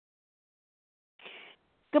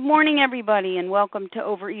Good morning, everybody, and welcome to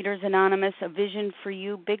Overeaters Anonymous, a Vision for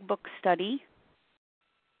You Big Book Study.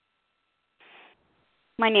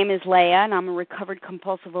 My name is Leah, and I'm a recovered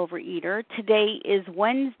compulsive overeater. Today is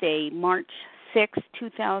Wednesday, March 6,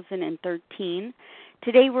 2013.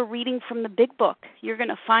 Today we're reading from the Big Book. You're going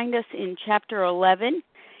to find us in Chapter 11,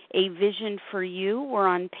 A Vision for You. We're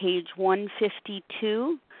on page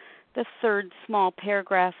 152, the third small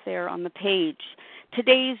paragraph there on the page.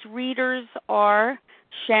 Today's readers are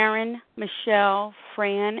Sharon, Michelle,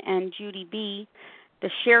 Fran, and Judy B. The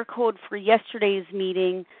share code for yesterday's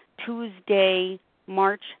meeting, Tuesday,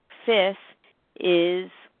 March 5th,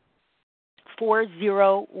 is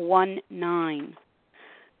 4019.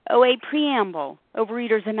 OA Preamble.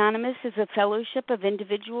 Overeaters Anonymous is a fellowship of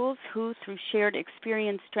individuals who, through shared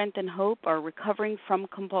experience, strength, and hope, are recovering from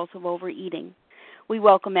compulsive overeating. We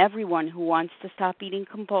welcome everyone who wants to stop eating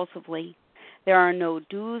compulsively. There are no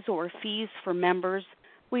dues or fees for members.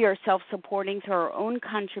 We are self-supporting through our own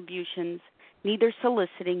contributions, neither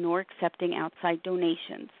soliciting nor accepting outside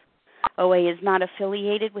donations. OA is not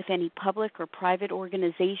affiliated with any public or private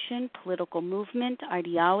organization, political movement,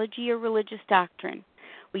 ideology, or religious doctrine.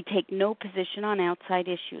 We take no position on outside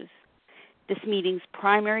issues. This meeting's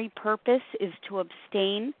primary purpose is to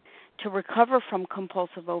abstain, to recover from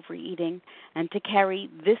compulsive overeating, and to carry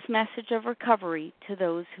this message of recovery to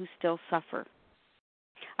those who still suffer.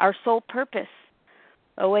 Our sole purpose.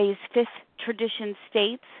 OA's fifth tradition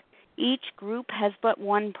states, each group has but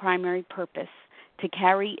one primary purpose, to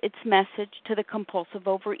carry its message to the compulsive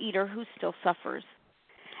overeater who still suffers.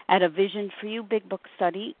 At A Vision for You Big Book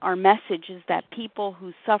Study, our message is that people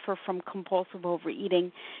who suffer from compulsive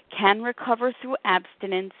overeating can recover through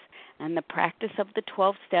abstinence and the practice of the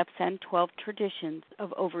 12 steps and 12 traditions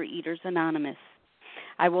of Overeaters Anonymous.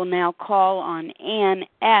 I will now call on Ann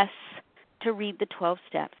S. to read the 12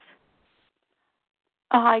 steps.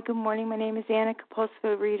 Hi, good morning. My name is Anna, compulsive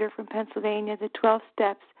overeater from Pennsylvania. The 12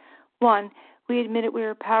 steps. 1. We admitted we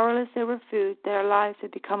were powerless over food, that our lives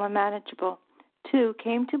had become unmanageable. 2.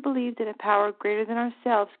 Came to believe that a power greater than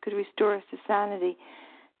ourselves could restore us to sanity.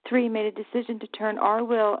 3. Made a decision to turn our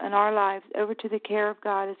will and our lives over to the care of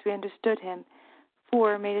God as we understood Him.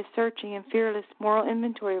 4. Made a searching and fearless moral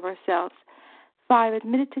inventory of ourselves. 5.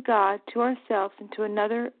 Admitted to God, to ourselves, and to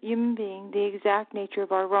another human being the exact nature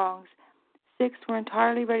of our wrongs. 6. We're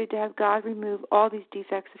entirely ready to have God remove all these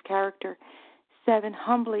defects of character. 7.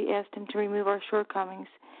 Humbly asked Him to remove our shortcomings.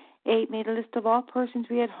 8. Made a list of all persons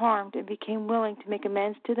we had harmed and became willing to make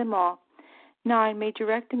amends to them all. 9. Made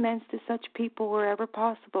direct amends to such people wherever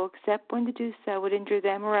possible, except when to do so would injure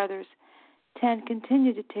them or others. 10.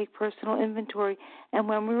 Continued to take personal inventory, and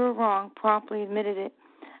when we were wrong, promptly admitted it.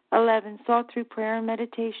 11. Sought through prayer and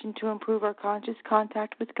meditation to improve our conscious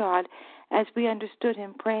contact with God as we understood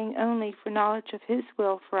Him, praying only for knowledge of His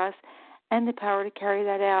will for us and the power to carry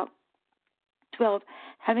that out. 12.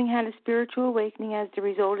 Having had a spiritual awakening as the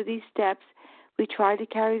result of these steps, we try to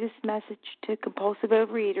carry this message to compulsive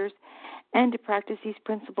overeaters and to practice these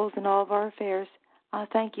principles in all of our affairs.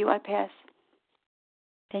 Thank you. I pass.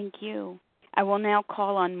 Thank you. I will now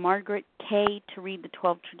call on Margaret K. to read the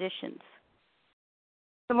 12 traditions.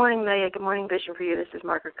 Good morning, Leah. Good morning, Vision for You. This is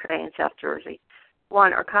Margaret Cray in South Jersey.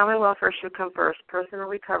 1. Our common welfare should come first. Personal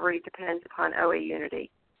recovery depends upon OA unity.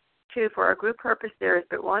 2. For our group purpose, there is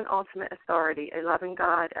but one ultimate authority, a loving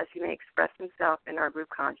God, as He may express Himself in our group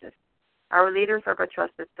conscience. Our leaders are but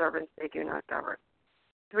trusted servants. They do not govern.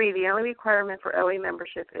 3. The only requirement for OA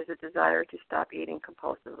membership is a desire to stop eating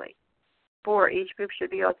compulsively. 4. Each group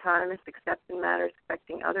should be autonomous except in matters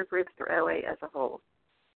affecting other groups or OA as a whole.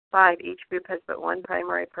 5. Each group has but one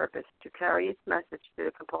primary purpose, to carry its message to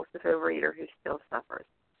the compulsive overeater who still suffers.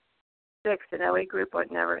 6. An OA group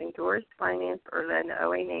would never endorse, finance, or lend the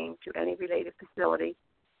OA name to any related facility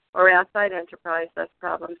or outside enterprise, thus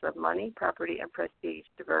problems of money, property, and prestige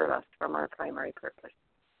divert us from our primary purpose.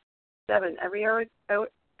 7. Every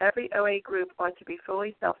OA group ought to be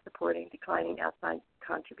fully self-supporting, declining outside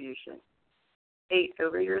contributions. 8.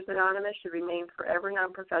 Overeaters Anonymous should remain forever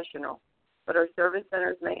non-professional, but our service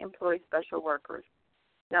centers may employ special workers.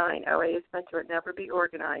 9. OA is meant to never be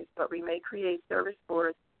organized, but we may create service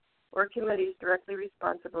boards or committees directly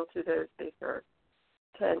responsible to those they serve.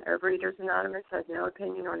 10. Overeaters Anonymous has no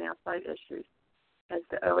opinion on outside issues, hence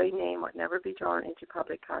the OA name would never be drawn into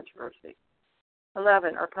public controversy.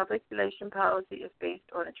 11. Our public relation policy is based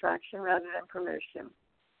on attraction rather than promotion.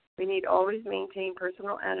 We need always maintain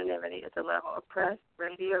personal anonymity at the level of press,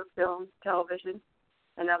 radio, film, television,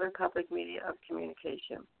 and other public media of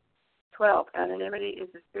communication. 12. Anonymity is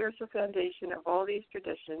the spiritual foundation of all these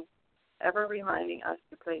traditions, ever reminding us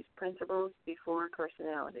to place principles before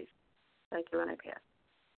personalities. Thank you, and I pass.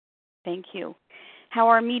 Thank you. How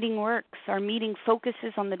our meeting works. Our meeting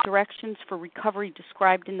focuses on the directions for recovery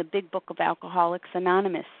described in the Big Book of Alcoholics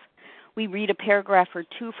Anonymous. We read a paragraph or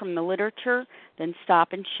two from the literature, then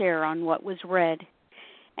stop and share on what was read.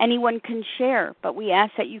 Anyone can share, but we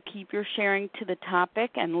ask that you keep your sharing to the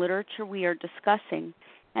topic and literature we are discussing,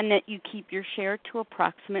 and that you keep your share to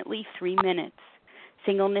approximately 3 minutes.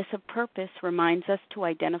 Singleness of purpose reminds us to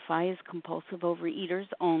identify as compulsive overeaters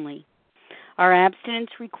only. Our abstinence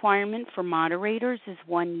requirement for moderators is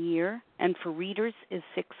 1 year, and for readers is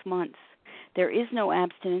 6 months. There is no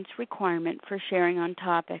abstinence requirement for sharing on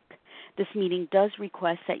topic. This meeting does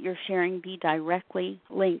request that your sharing be directly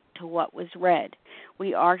linked to what was read.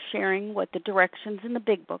 We are sharing what the directions in the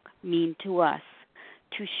Big Book mean to us.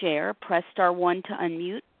 To share, press star 1 to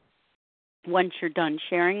unmute. Once you're done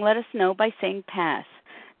sharing, let us know by saying pass.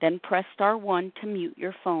 Then press star 1 to mute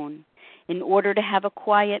your phone. In order to have a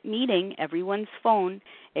quiet meeting, everyone's phone,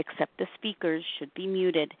 except the speakers, should be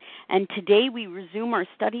muted. And today we resume our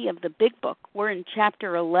study of the Big Book. We're in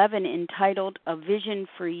Chapter 11 entitled A Vision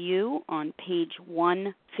for You on page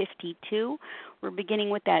 152. We're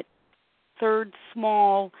beginning with that third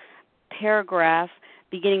small paragraph,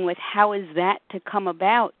 beginning with how is that to come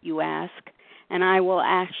about, you ask. And I will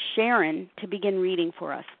ask Sharon to begin reading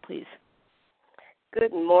for us, please.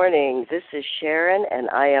 Good morning. This is Sharon, and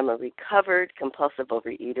I am a recovered compulsive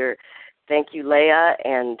overeater. Thank you, Leah,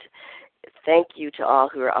 and thank you to all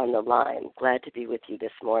who are on the line. Glad to be with you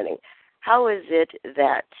this morning. How is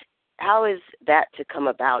that to come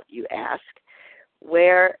about, you ask?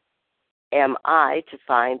 Where am I to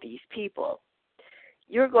find these people?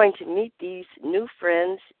 You're going to meet these new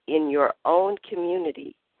friends in your own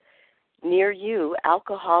community. Near you,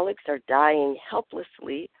 alcoholics are dying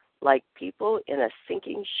helplessly like people in a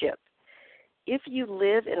sinking ship. If you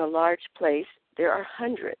live in a large place, there are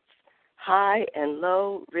hundreds, high and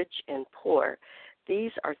low, rich and poor.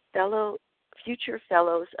 These are future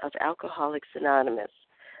fellows of Alcoholics Anonymous.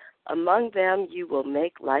 Among them, you will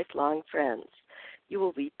make lifelong friends. You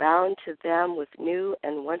will be bound to them with new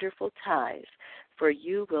and wonderful ties, for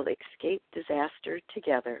you will escape disaster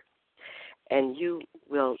together, and you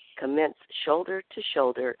will commence shoulder to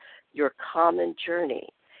shoulder your common journey.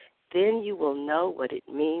 Then you will know what it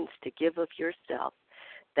means to give of yourself,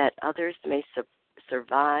 that others may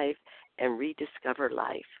survive and rediscover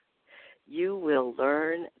life. You will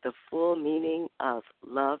learn the full meaning of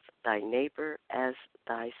love thy neighbor as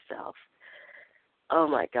thyself. Oh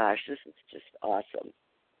my gosh, this is just awesome.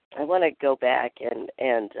 I want to go back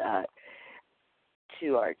and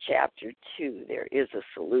to our chapter 2. There is a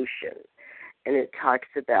solution, and it talks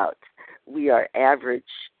about we are average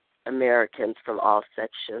Americans from all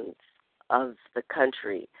sections of the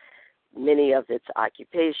country, many of its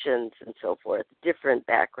occupations and so forth, different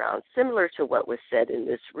backgrounds, similar to what was said in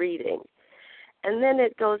this reading. And then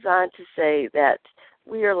it goes on to say that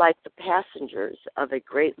we are like the passengers of a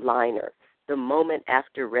great liner, the moment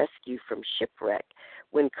after rescue from shipwreck,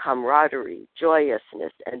 when camaraderie,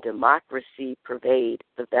 joyousness, and democracy pervade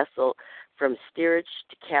the vessel from steerage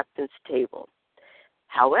to captain's table.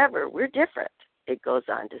 However, we're different, it goes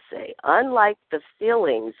on to say. Unlike the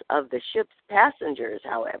feelings of the ship's passengers,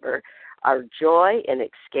 however, our joy and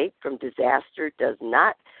escape from disaster does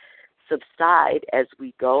not subside as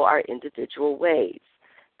we go our individual ways.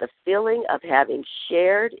 The feeling of having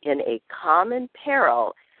shared in a common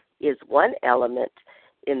peril is one element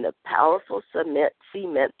in the powerful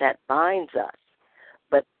cement that binds us,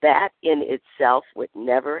 but that in itself would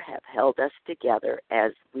never have held us together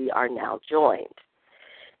as we are now joined.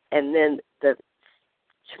 And then the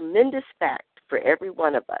tremendous fact for every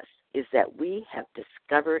one of us is that we have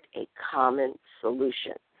discovered a common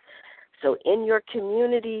solution. So in your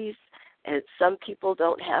communities, and some people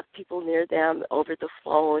don't have people near them over the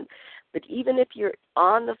phone, but even if you're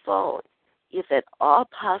on the phone, if at all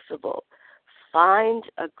possible, find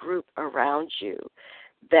a group around you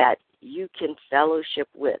that you can fellowship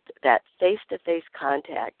with. That face-to-face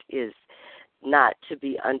contact is not to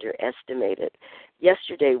be underestimated.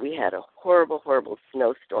 Yesterday we had a horrible, horrible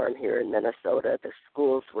snowstorm here in Minnesota. The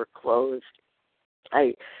schools were closed.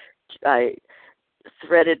 I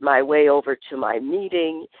threaded my way over to my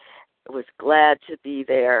meeting. I was glad to be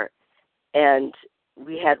there. And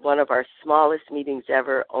we had one of our smallest meetings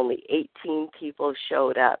ever. Only 18 people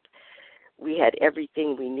showed up. We had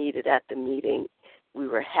everything we needed at the meeting. We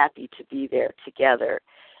were happy to be there together.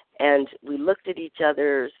 And we looked at each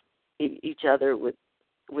other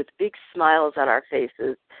with big smiles on our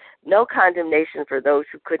faces. No condemnation for those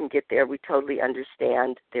who couldn't get there. We totally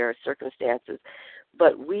understand their circumstances.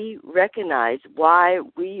 But we recognize why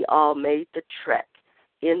we all made the trek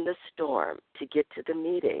in the storm to get to the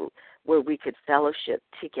meeting where we could fellowship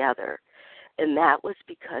together. And that was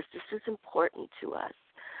because this is important to us.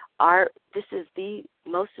 This is the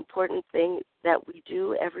most important thing that we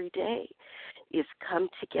do every day, is come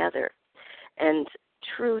together. And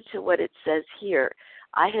true to what it says here,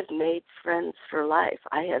 I have made friends for life.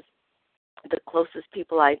 I have the closest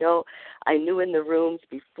people I knew in the rooms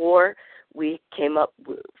before we came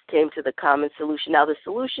to the common solution. Now, the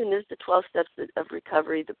solution is the 12 steps of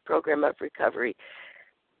recovery, the program of recovery.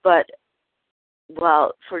 But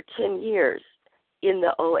while for 10 years in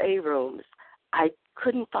the OA rooms, I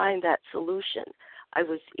couldn't find that solution. I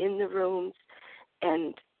was in the rooms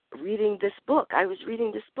and reading this book. I was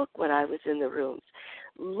reading this book when I was in the rooms,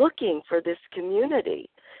 looking for this community,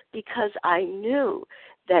 because I knew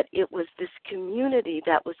that it was this community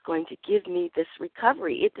that was going to give me this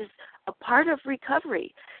recovery. It is a part of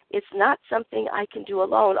recovery. It's not something I can do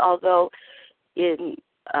alone, although in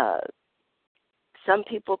some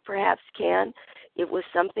people perhaps can. It was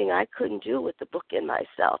something I couldn't do with the book in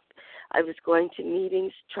myself. I was going to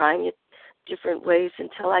meetings, trying it different ways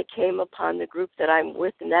until I came upon the group that I'm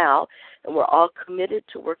with now, and we're all committed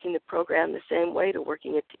to working the program the same way, to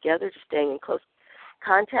working it together, to staying in close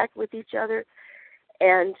contact with each other.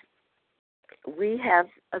 And we have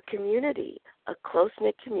a community, a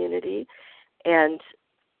close-knit community, and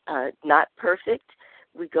not perfect.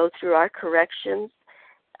 We go through our corrections,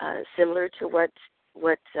 similar to what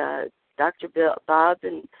Dr. Bob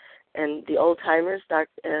and the old-timers,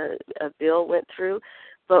 Bill went through.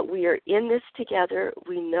 But we are in this together.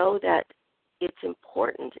 We know that it's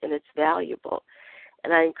important and it's valuable.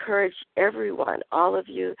 And I encourage everyone, all of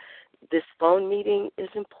you, this phone meeting is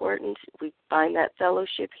important. We find that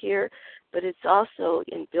fellowship here, but it's also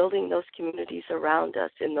in building those communities around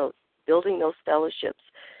us, in those building those fellowships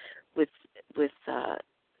with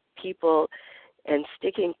people, and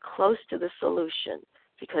sticking close to the solution,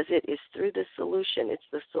 because it is through the solution. It's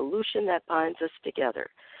the solution that binds us together.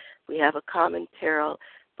 We have a common peril,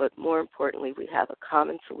 but more importantly, we have a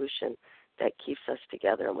common solution that keeps us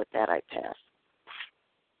together. And with that, I pass.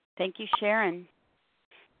 Thank you, Sharon.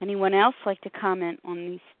 Anyone else like to comment on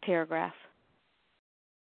these paragraphs?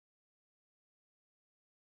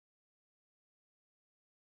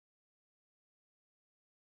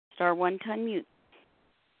 Star 1 to unmute.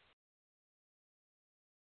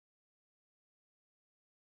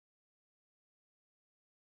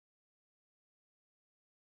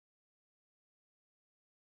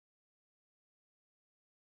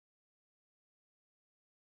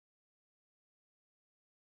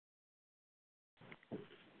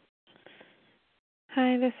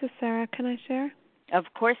 Hi, this is Sarah. Can I share? Of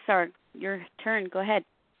course, Sarah. Your turn. Go ahead.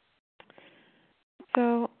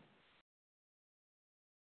 So,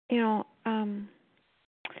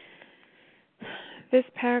 this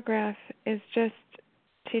paragraph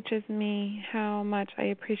teaches me how much I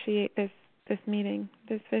appreciate this meeting,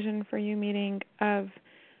 this Vision for You meeting of,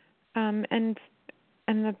 and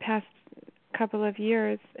the past couple of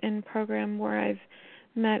years in program where I've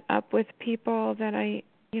met up with people that I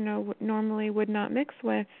normally would not mix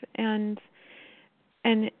with, and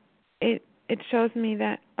it shows me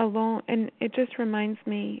that alone, and it just reminds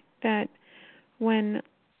me that when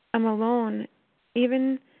I'm alone,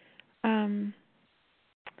 even trying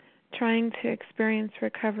to experience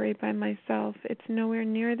recovery by myself, it's nowhere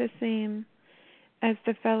near the same as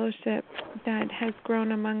the fellowship that has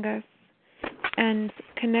grown among us, and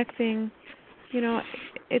connecting.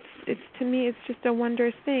 It's to me, it's just a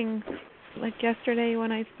wondrous thing. Like yesterday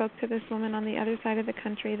when I spoke to this woman on the other side of the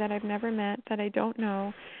country that I've never met, that I don't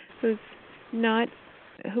know, who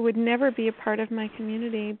would never be a part of my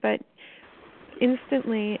community, but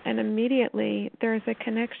instantly and immediately there's a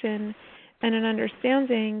connection and an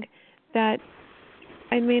understanding that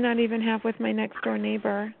I may not even have with my next door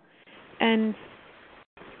neighbor. And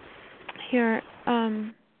here,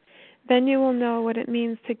 then you will know what it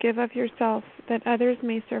means to give of yourself that others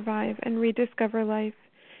may survive and rediscover life.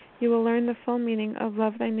 You will learn the full meaning of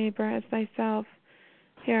love thy neighbor as thyself.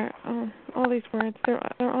 Here, all these words, they're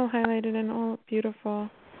all highlighted and all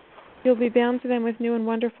beautiful. You'll be bound to them with new and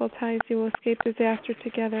wonderful ties. You will escape disaster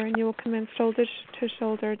together, and you will commence shoulder to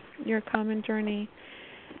shoulder your common journey.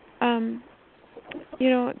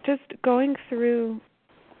 Just going through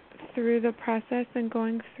the process and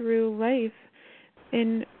going through life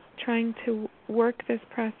in trying to work this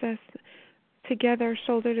process together,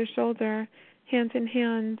 shoulder to shoulder, hand in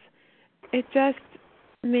hand, it just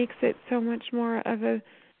makes it so much more of a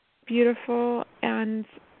beautiful and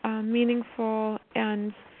meaningful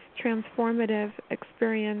and transformative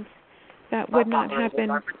experience that would not happen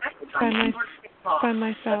by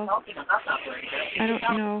myself. I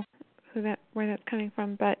don't know where that's coming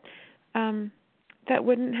from, but that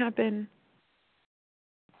wouldn't happen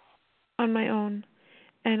on my own.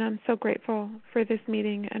 And I'm so grateful for this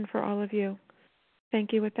meeting and for all of you.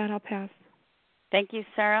 Thank you. With that, I'll pass. Thank you,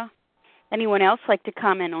 Sarah. Anyone else like to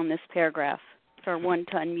comment on this paragraph? Or one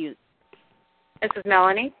to unmute. This is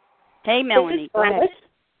Melanie. Hey, Melanie. Go ahead.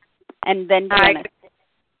 And then Janet.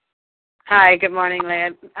 Hi, good morning, Leah.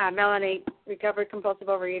 Melanie, recovered compulsive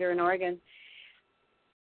overeater in Oregon.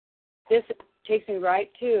 This takes me right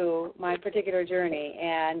to my particular journey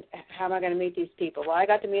and how am I going to meet these people? Well, I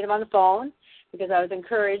got to meet them on the phone because I was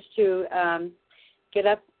encouraged to get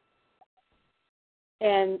up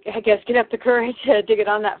the courage to get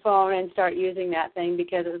on that phone and start using that thing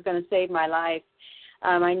because it was going to save my life.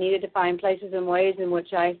 I needed to find places and ways in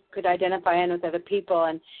which I could identify in with other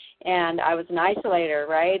people, and I was an isolator,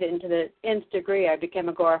 right? And to the nth degree, I became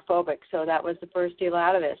agoraphobic. So that was the first deal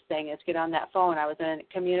out of this thing, is get on that phone. I was in a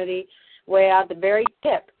community way out the very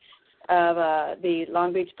tip of the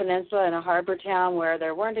Long Beach Peninsula in a harbor town where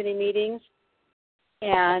there weren't any meetings,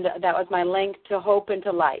 and that was my link to hope and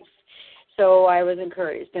to life. So I was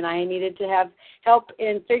encouraged, and I needed to have help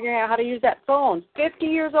in figuring out how to use that phone. 50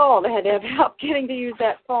 years old, I had to have help getting to use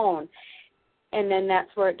that phone. And then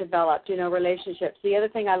that's where it developed, relationships. The other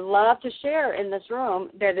thing I love to share in this room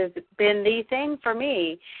that has been the thing for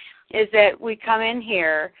me is that we come in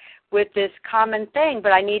here with this common thing,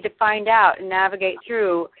 but I need to find out and navigate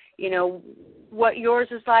through, what yours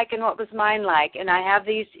is like and what was mine like. And I have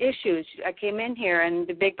these issues. I came in here, and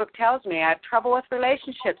the big book tells me I have trouble with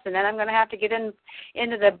relationships, and then I'm going to have to get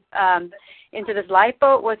into this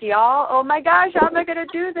lifeboat with y'all. Oh, my gosh, how am I going to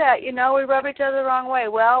do that? We rub each other the wrong way.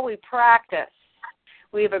 Well, we practice.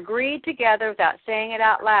 We've agreed together without saying it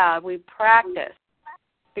out loud. We practice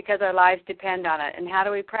because our lives depend on it. And how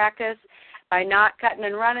do we practice? By not cutting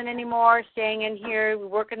and running anymore, staying in here,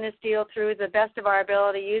 working this deal through the best of our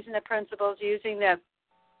ability, using the principles, using the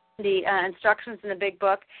instructions in the big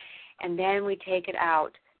book, and then we take it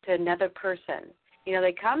out to another person.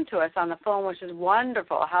 They come to us on the phone, which is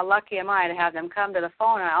wonderful. How lucky am I to have them come to the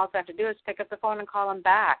phone, and all I have to do is pick up the phone and call them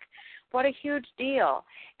back. What a huge deal.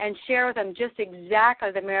 And share with them just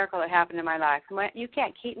exactly the miracle that happened in my life. You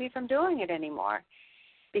can't keep me from doing it anymore.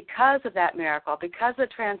 Because of that miracle, because of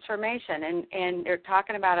the transformation, and they're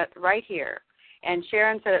talking about it right here. And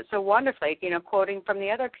Sharon said it so wonderfully, quoting from the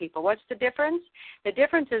other people. What's the difference? The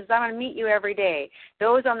difference is I'm going to meet you every day.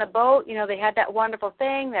 Those on the boat, they had that wonderful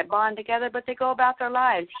thing, that bond together, but they go about their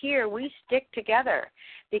lives. Here, we stick together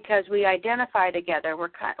because we identify together.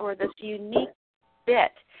 We're this unique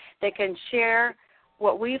bit that can share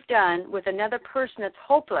what we've done with another person that's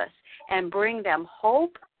hopeless and bring them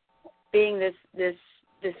hope, being this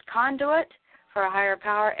conduit for a higher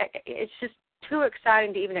power. It's just too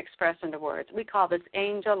exciting to even express into words. We call this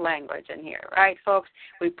angel language in here, right, folks?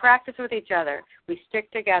 We practice with each other. We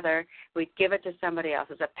stick together. We give it to somebody else.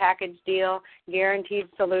 It's a package deal, guaranteed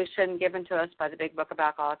solution given to us by the Big Book of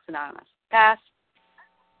Alcoholics Anonymous. Pass.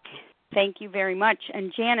 Thank you very much.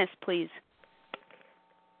 And Janice, please.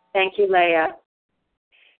 Thank you, Leah.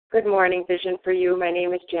 Good morning, Vision for You. My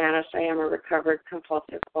name is Janice. I am a recovered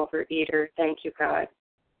compulsive overeater. Thank you, God.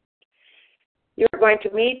 You're going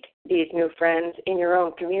to meet these new friends in your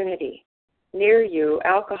own community. Near you,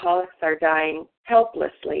 alcoholics are dying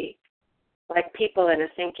helplessly, like people in a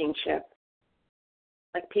sinking ship.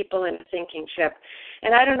 And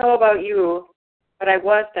I don't know about you, but I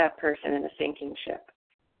was that person in a sinking ship.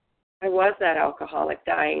 I was that alcoholic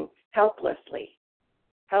dying helplessly,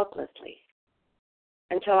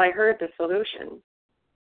 until I heard the solution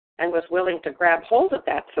and was willing to grab hold of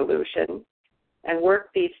that solution and work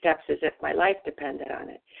these steps as if my life depended on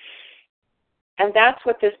it. And that's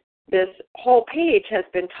what this whole page has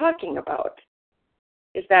been talking about,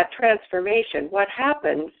 is that transformation. What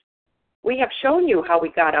happens? We have shown you how we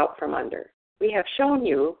got out from under.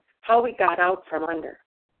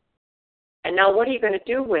 And now what are you going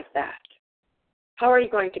to do with that? How are you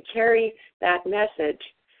going to carry that message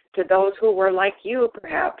to those who were like you,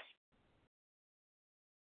 perhaps?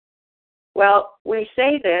 Well, we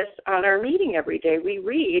say this on our meeting every day. We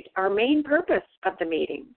read our main purpose of the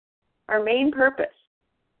meeting. Our main purpose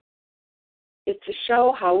is to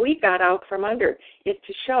show how we got out from under, is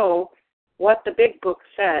to show what the big book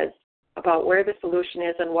says about where the solution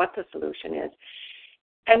is and what the solution is.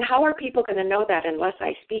 And how are people going to know that unless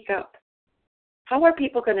I speak up? How are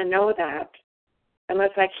people going to know that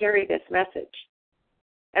unless I carry this message?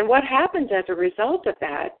 And what happens as a result of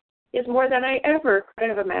that is more than I ever could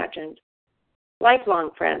have imagined. Lifelong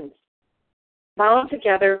friends, bound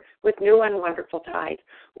together with new and wonderful ties.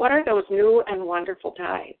 What are those new and wonderful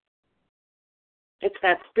ties? It's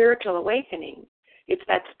that spiritual awakening. It's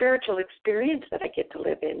that spiritual experience that I get to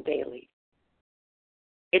live in daily.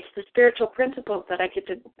 It's the spiritual principles that I get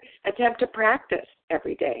to attempt to practice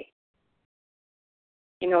every day.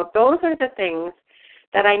 You know, those are the things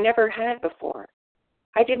that I never had before.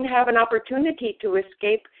 I didn't have an opportunity to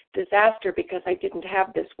escape disaster because I didn't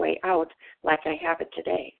have this way out like I have it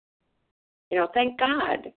today. You know, thank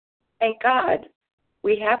God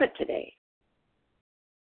we have it today.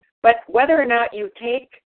 But whether or not you take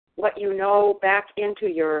what you know back into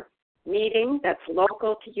your meeting that's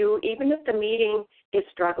local to you, even if the meeting is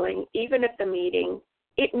struggling, even if the meeting,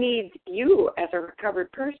 it needs you as a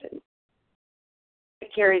recovered person to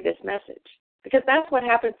carry this message. Because that's what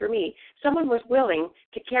happened for me. Someone was willing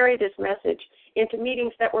to carry this message into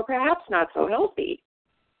meetings that were perhaps not so healthy.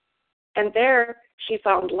 And there she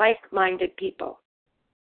found like-minded people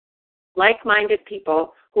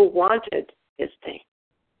who wanted this thing.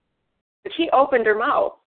 But she opened her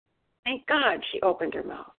mouth. Thank God she opened her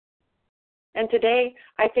mouth. And today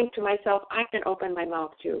I think to myself, I can open my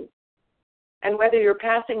mouth too. And whether you're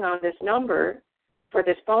passing on this number for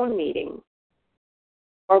this phone meeting,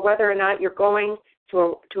 or whether or not you're going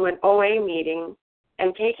to an OA meeting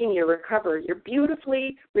and taking your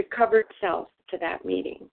beautifully recovered self to that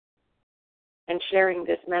meeting and sharing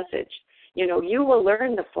this message, you know, you will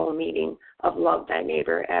learn the full meaning of love thy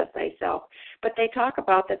neighbor as thyself. But they talk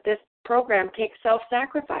about that this program takes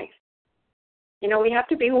self-sacrifice. You know, we have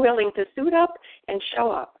to be willing to suit up and show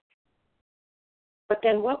up. But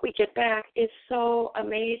then what we get back is so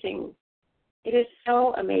amazing. It is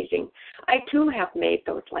so amazing. I, too, have made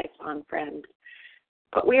those lifelong friends.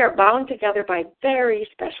 But we are bound together by very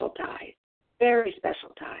special ties, very special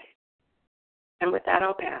ties. And with that,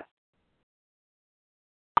 I'll pass.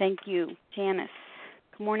 Thank you, Janice.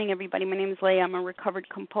 Good morning, everybody. My name is Leah. I'm a recovered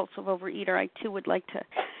compulsive overeater. I, too, would like to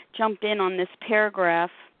jump in on this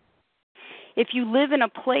paragraph. If you live in a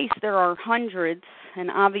place, there are hundreds,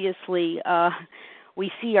 and obviously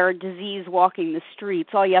we see our disease walking the streets.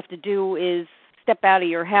 All you have to do is step out of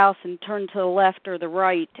your house and turn to the left or the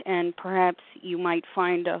right, and perhaps you might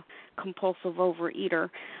find a compulsive overeater.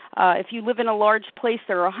 If you live in a large place,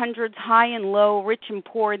 there are hundreds, high and low, rich and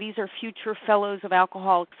poor. These are future fellows of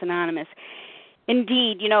Alcoholics Anonymous.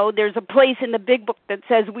 Indeed, you know, there's a place in the big book that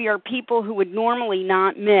says we are people who would normally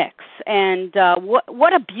not mix. And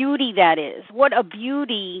what a beauty that is. What a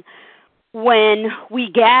beauty when we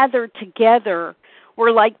gather together.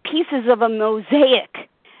 We're like pieces of a mosaic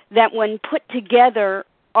that when put together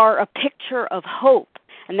are a picture of hope.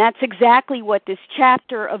 And that's exactly what this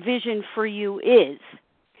chapter of Vision for You is.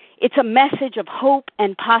 It's a message of hope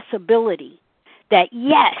and possibility that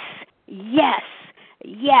yes,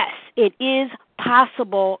 it is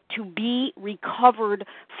possible to be recovered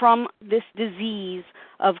from this disease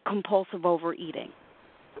of compulsive overeating.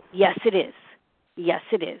 Yes, it is. Yes,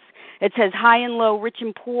 it is. It says high and low, rich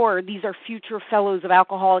and poor, these are future fellows of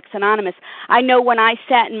Alcoholics Anonymous. I know when I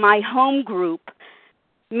sat in my home group,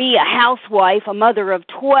 me, a housewife, a mother of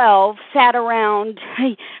 12, sat around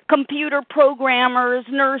computer programmers,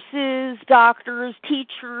 nurses, doctors,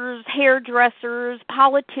 teachers, hairdressers,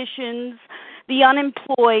 politicians, the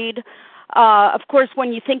unemployed. Of course,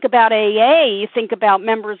 when you think about AA, you think about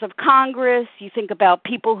members of Congress, you think about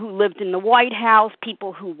people who lived in the White House,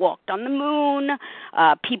 people who walked on the moon,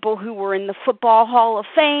 people who were in the Football Hall of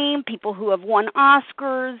Fame, people who have won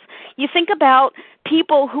Oscars. You think about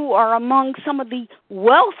people who are among some of the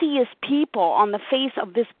wealthiest people on the face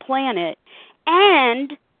of this planet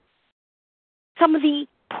and some of the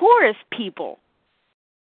poorest people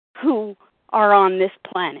who are on this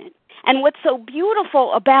planet. And what's so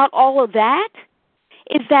beautiful about all of that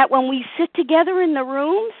is that when we sit together in the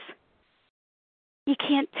rooms, you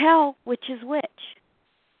can't tell which is which.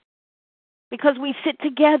 Because we sit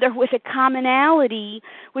together with a commonality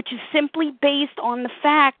which is simply based on the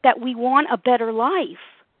fact that we want a better life.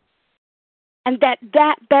 And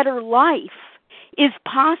that better life is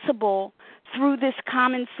possible through this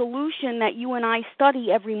common solution that you and I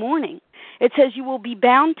study every morning. It says you will be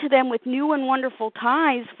bound to them with new and wonderful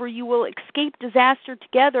ties, for you will escape disaster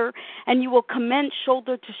together, and you will commence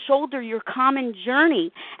shoulder to shoulder your common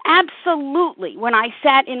journey. Absolutely. When I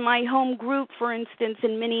sat in my home group, for instance,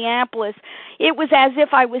 in Minneapolis, it was as if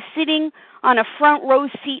I was sitting on a front row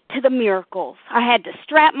seat to the miracles. I had to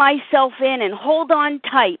strap myself in and hold on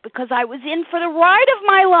tight because I was in for the ride of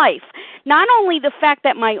my life. Not only the fact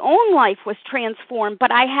that my own life was transformed,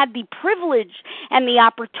 but I had the privilege and the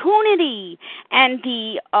opportunity joy and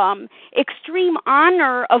the extreme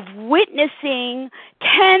honor of witnessing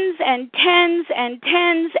tens and tens and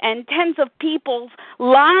tens and tens of people's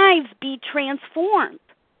lives be transformed.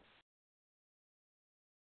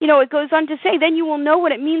 You know, it goes on to say, then you will know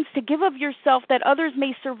what it means to give of yourself that others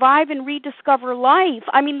may survive and rediscover life.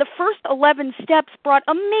 I mean, the first 11 steps brought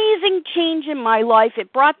amazing change in my life.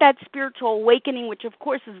 It brought that spiritual awakening, which of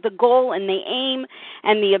course is the goal and the aim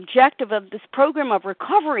and the objective of this program of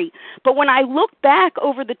recovery. But when I look back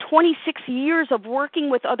over the 26 years of working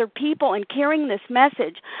with other people and carrying this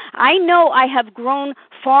message, I know I have grown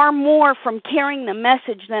far more from carrying the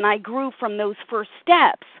message than I grew from those first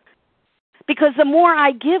steps. Because the more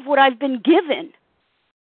I give what I've been given,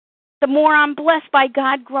 the more I'm blessed by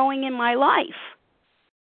God growing in my life.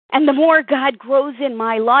 And the more God grows in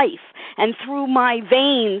my life and through my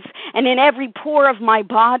veins and in every pore of my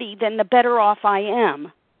body, then the better off I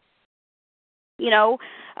am. You know,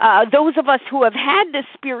 those of us who have had this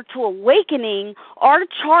spiritual awakening are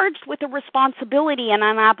charged with a responsibility and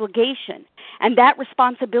an obligation. And that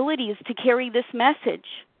responsibility is to carry this message.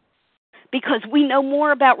 Because we know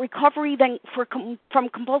more about recovery from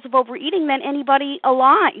compulsive overeating than anybody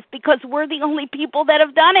alive, because we're the only people that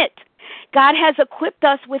have done it. God has equipped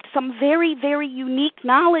us with some very, very unique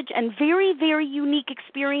knowledge and very, very unique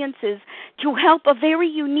experiences to help a very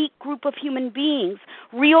unique group of human beings,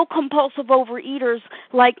 real compulsive overeaters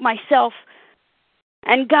like myself.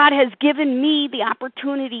 And God has given me the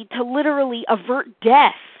opportunity to literally avert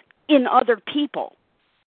death in other people.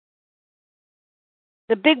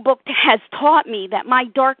 The Big Book has taught me that my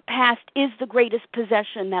dark past is the greatest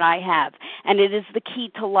possession that I have, and it is the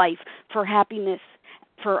key to life for happiness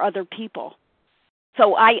for other people.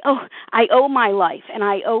 So I owe my life, and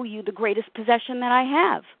I owe you the greatest possession that I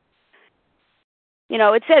have. You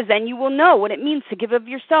know, it says, then you will know what it means to give of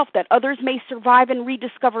yourself, that others may survive and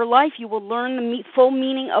rediscover life. You will learn the full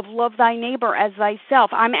meaning of love thy neighbor as thyself.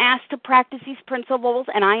 I'm asked to practice these principles,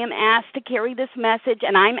 and I am asked to carry this message,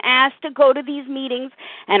 and I'm asked to go to these meetings,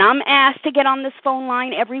 and I'm asked to get on this phone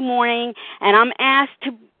line every morning, and I'm asked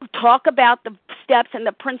to talk about the steps and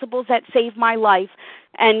the principles that saved my life,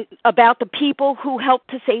 and about the people who helped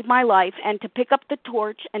to save my life, and to pick up the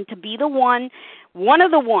torch and to be the one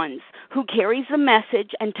of the ones who carries the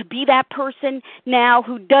message, and to be that person now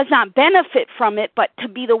who does not benefit from it, but to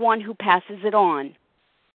be the one who passes it on.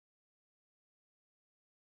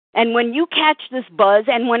 And when you catch this buzz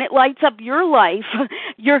and when it lights up your life,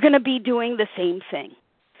 you're going to be doing the same thing.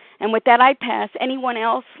 And with that, I pass. Anyone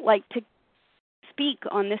else like to speak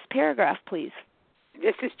on this paragraph, please?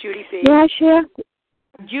 This is Judy B. Yeah, sure.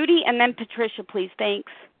 Judy, and then Patricia, please.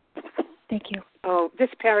 Thanks. Thank you. Oh, this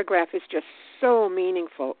paragraph is just so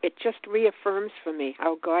meaningful. It just reaffirms for me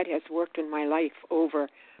how God has worked in my life over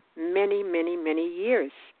many, many, many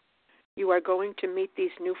years. You are going to meet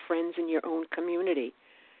these new friends in your own community.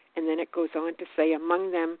 And then it goes on to say,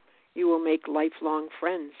 among them, you will make lifelong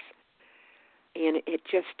friends. And it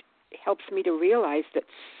just helps me to realize that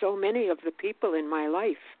so many of the people in my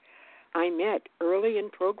life I met early in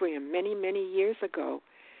program many, many years ago,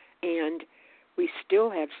 and we still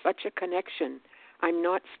have such a connection. I'm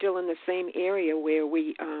not still in the same area where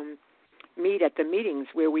we meet at the meetings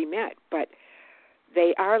where we met, but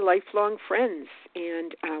they are lifelong friends,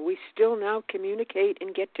 and we still now communicate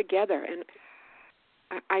and get together. And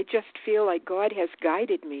I just feel like God has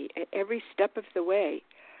guided me at every step of the way.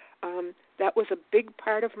 That was a big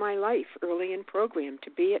part of my life early in program,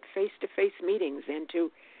 to be at face-to-face meetings and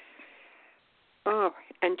to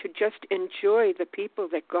just enjoy the people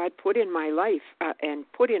that God put in my life and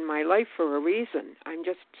put in my life for a reason. I'm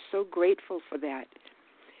just so grateful for that.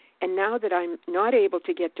 And now that I'm not able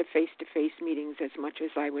to get to face-to-face meetings as much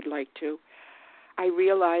as I would like to, I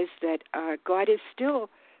realize that God is still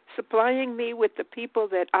supplying me with the people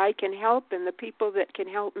that I can help and the people that can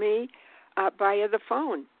help me via the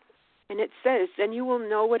phone. And it says, then you will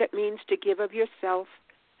know what it means to give of yourself,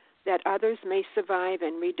 that others may survive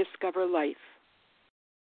and rediscover life.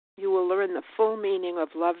 You will learn the full meaning of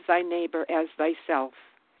love thy neighbor as thyself.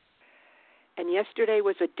 And yesterday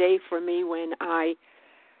was a day for me when I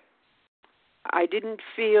didn't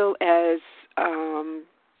feel as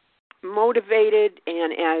motivated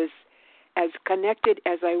and as connected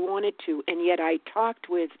as I wanted to, and yet I talked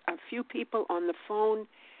with a few people on the phone,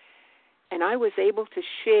 and I was able to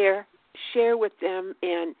share with them.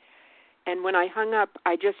 And when I hung up,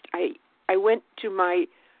 I went to my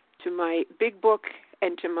big book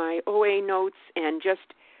and to my OA notes and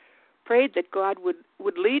just prayed that God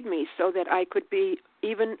would lead me so that I could be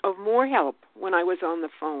even of more help when I was on the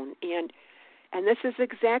phone. And this is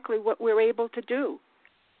exactly what we're able to do.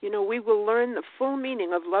 We will learn the full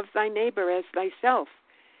meaning of love thy neighbor as thyself,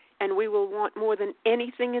 and we will want more than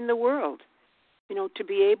anything in the world, to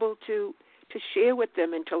be able to share with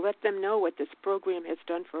them and to let them know what this program has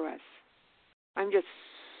done for us. I'm just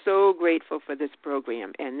so grateful for this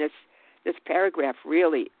program, and this paragraph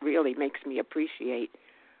really, really makes me appreciate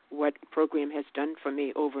what the program has done for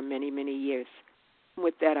me over many, many years.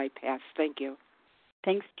 With that, I pass. Thank you.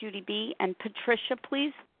 Thanks, Judy B. And Patricia,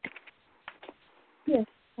 please. Yes,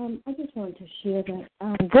 I just wanted to share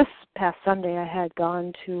that this past Sunday I had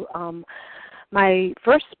gone to my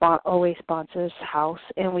first OA sponsor's house,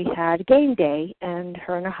 and we had game day, and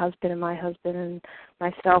her and her husband and my husband and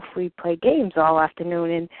myself, we played games all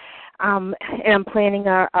afternoon, and I'm planning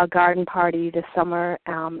a garden party this summer,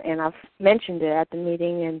 and I've mentioned it at the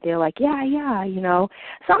meeting, and they're like, yeah,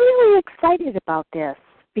 so I'm really excited about this,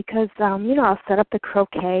 because, I'll set up the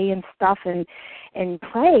croquet and stuff and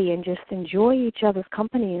play and just enjoy each other's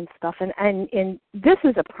company and stuff, and this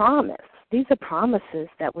is a promise. These are promises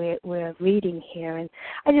that we're reading here, and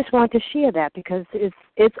I just want to share that because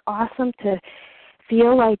it's awesome to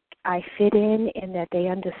feel like I fit in and that they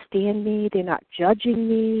understand me. They're not judging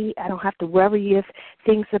me. I don't have to worry if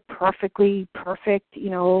things are perfectly perfect,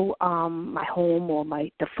 my home or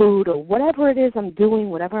the food or whatever it is I'm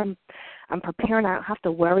doing, whatever I'm preparing. I don't have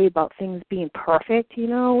to worry about things being perfect,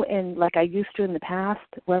 and like I used to in the past,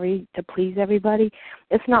 worry to please everybody.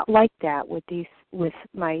 It's not like that with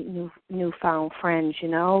my newfound friends,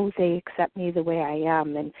 They accept me the way I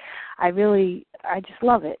am, and I just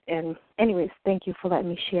love it. And anyways, thank you for letting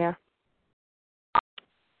me share.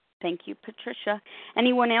 Thank you, Patricia.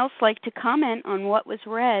 Anyone else like to comment on what was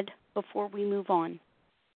read before we move on?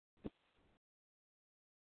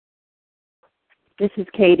 This is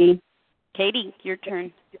Katie. Katie, your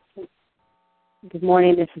turn. Good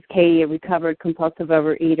morning. This is Katie, a recovered compulsive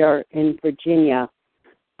overeater in Virginia.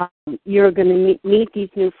 You're going to meet these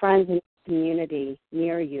new friends in the community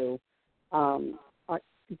near you.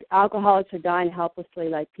 Alcoholics are dying helplessly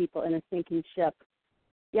like people in a sinking ship.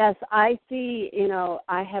 Yes, I see,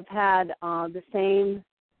 I have had the same,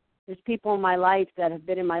 there's people in my life that have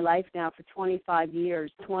been in my life now for 25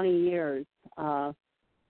 years, 20 years, 10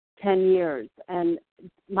 years. And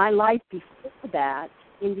my life before that,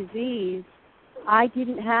 in disease, I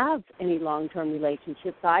didn't have any long-term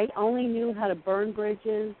relationships. I only knew how to burn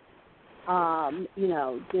bridges,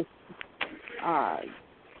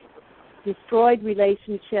 destroyed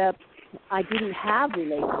relationships. I didn't have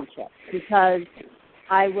relationships because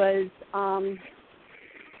I was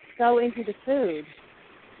so into the food.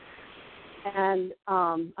 And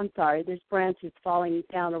I'm sorry, there's branches falling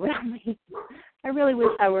down around me. I really wish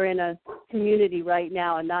I were in a community right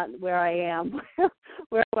now and not where I am,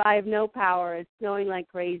 where I have no power. It's snowing like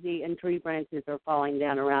crazy and tree branches are falling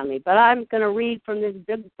down around me. But I'm going to read from this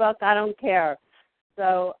big book. I don't care.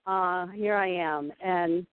 So here I am.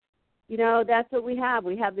 And, that's what we have.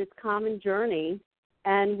 We have this common journey,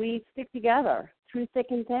 and we stick together through thick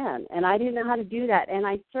and thin. And I didn't know how to do that. And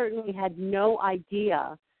I certainly had no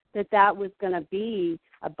idea that was going to be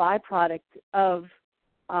a byproduct of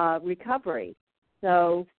recovery.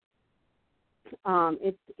 So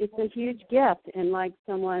it's a huge gift, and like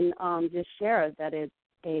someone just shared, that it's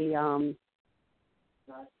a.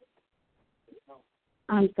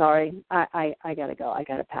 I'm sorry, I gotta go. I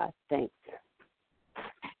gotta pass. Thanks.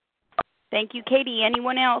 Thank you, Katie.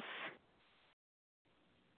 Anyone else?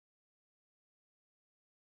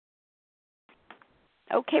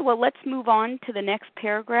 Okay, well, let's move on to the next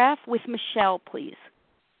paragraph with Michelle, please.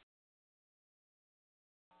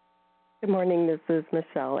 Good morning. This is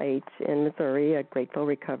Michelle H. in Missouri, a grateful,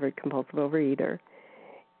 recovered, compulsive overeater.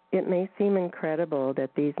 It may seem incredible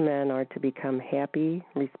that these men are to become happy,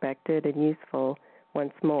 respected, and useful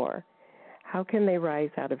once more. How can they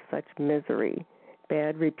rise out of such misery,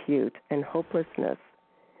 bad repute, and hopelessness?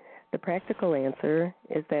 The practical answer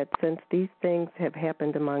is that since these things have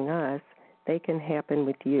happened among us, they can happen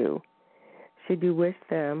with you. Should you wish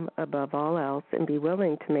them above all else and be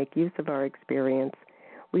willing to make use of our experience,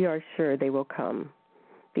 we are sure they will come.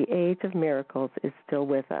 The age of miracles is still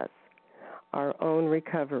with us. Our own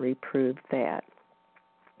recovery proved that.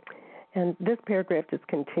 And this paragraph just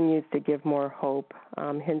continues to give more hope,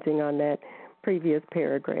 hinging on that previous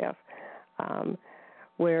paragraph,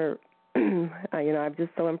 where, I'm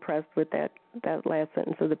just so impressed with that last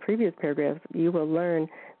sentence of the previous paragraph. You will learn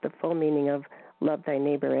the full meaning of love thy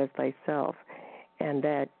neighbor as thyself. And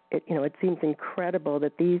that, it seems incredible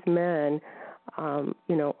that these men,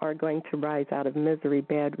 are going to rise out of misery,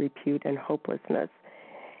 bad repute, and hopelessness.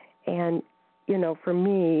 And, for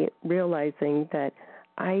me, realizing that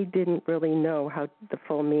I didn't really know how the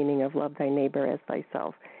full meaning of love thy neighbor as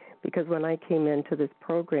thyself, because when I came into this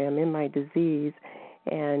program in my disease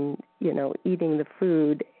and, eating the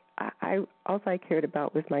food, all I cared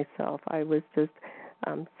about was myself. I was just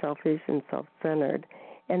selfish and self-centered,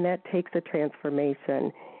 and that takes a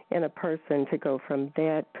transformation in a person to go from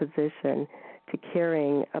that position to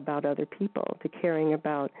caring about other people, to caring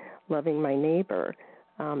about loving my neighbor,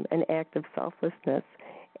 an act of selflessness.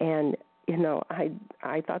 And,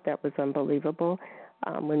 I thought that was unbelievable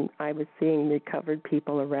when I was seeing recovered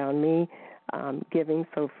people around me giving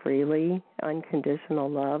so freely, unconditional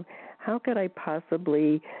love. How could I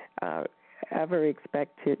possibly ever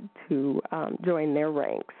expect to join their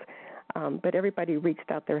ranks? But everybody reached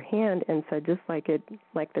out their hand and said, just like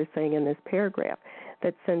they're saying in this paragraph,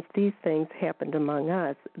 that since these things happened among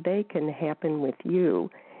us, they can happen with you.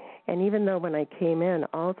 And even though when I came in,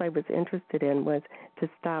 all I was interested in was to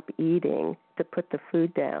stop eating, to put the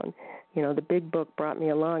food down. The big book brought me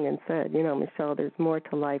along and said, Michelle, there's more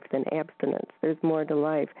to life than abstinence. There's more to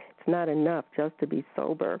life. It's not enough just to be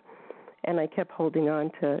sober. And I kept holding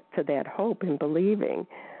on to that hope and believing.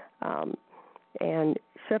 And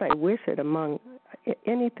should I wish it among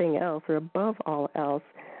anything else or above all else,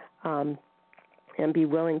 and be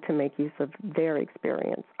willing to make use of their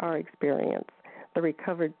experience, our experience, the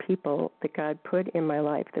recovered people that God put in my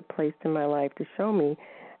life, that placed in my life to show me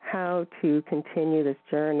how to continue this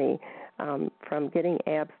journey from getting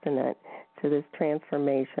abstinent to this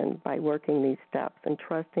transformation by working these steps and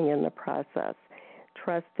trusting in the process,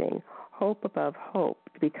 trusting, hope above hope,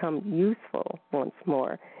 to become useful once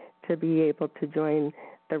more, to be able to join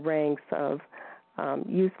the ranks of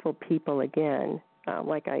useful people again,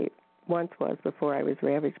 like I once was before I was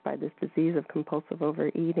ravaged by this disease of compulsive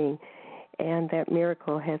overeating. And that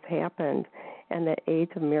miracle has happened, and the age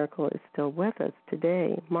of miracle is still with us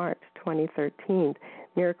today, March 2013.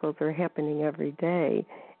 Miracles are happening every day,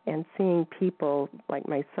 and seeing people like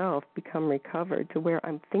myself become recovered to where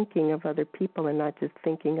I'm thinking of other people and not just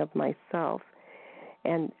thinking of myself.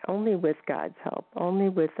 And only with God's help, only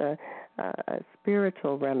with a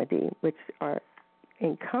spiritual remedy, which are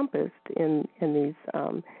encompassed in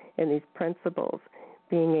these principles,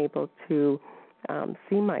 being able to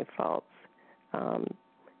see my faults,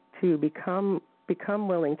 to become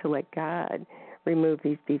willing to let God remove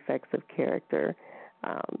these defects of character,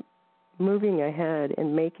 moving ahead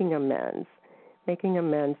and making amends,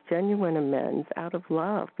 genuine amends out of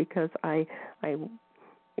love, because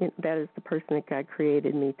that is the person that God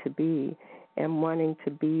created me to be, and wanting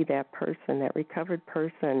to be that person, that recovered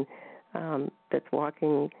person that's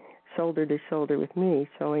walking shoulder to shoulder with me,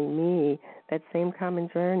 showing me that same common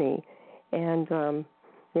journey. And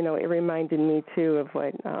it reminded me, too, of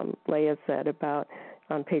what Leah said about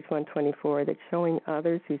on page 124, that showing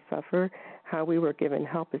others who suffer how we were given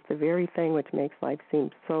help is the very thing which makes life seem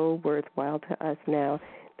so worthwhile to us now.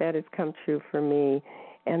 That has come true for me.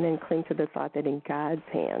 And then cling to the thought that in God's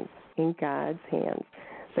hands,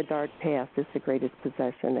 the dark past is the greatest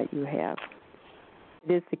possession that you have.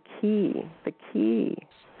 It is the key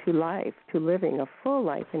to life, to living a full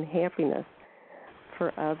life in happiness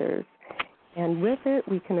for others. And with it,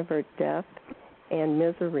 we can avert death and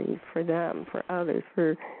misery for them, for others,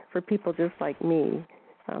 for people just like me,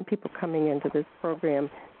 people coming into this program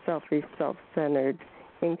selfish, self-centered,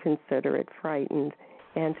 inconsiderate, frightened,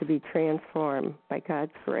 and to be transformed by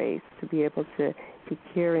God's grace, to be able to be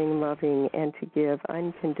caring, loving, and to give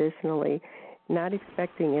unconditionally, not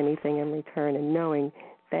expecting anything in return, and knowing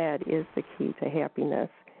that is the key to happiness.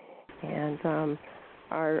 And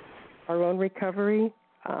our own recovery,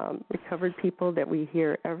 recovered people that we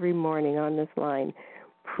hear every morning on this line,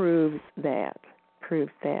 proves that.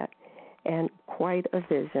 And quite a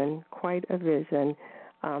vision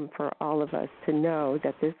for all of us to know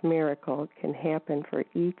that this miracle can happen for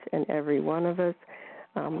each and every one of us.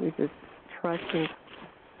 We just trusting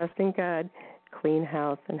God, clean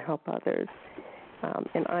house, and help others.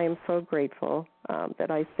 And I am so grateful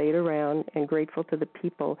that I stayed around, and grateful to the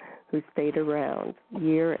people who stayed around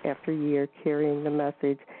year after year carrying the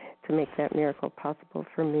message to make that miracle possible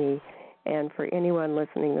for me. And for anyone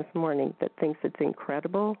listening this morning that thinks it's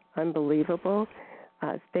incredible, unbelievable,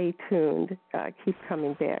 stay tuned. Keep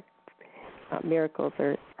coming back. Miracles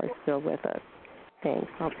are still with us. Thanks.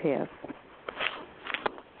 I'll pass.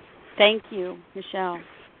 Thank you, Michelle.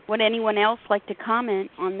 Would anyone else like to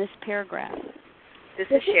comment on this paragraph? This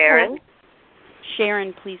is Sharon.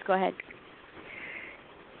 Sharon, please go ahead.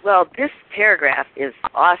 Well, this paragraph is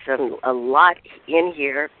awesome. A lot in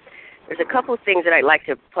here. There's a couple of things that I'd like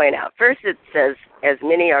to point out. First, it says, as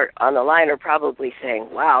many are on the line are probably saying,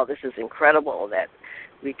 wow, this is incredible that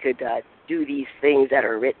we could do these things that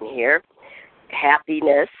are written here: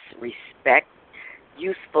 happiness, respect,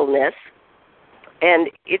 usefulness. And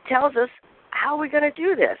it tells us how we're going to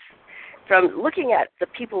do this. From looking at the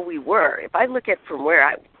people we were, if I look at from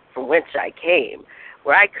whence I came,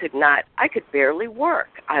 where I could barely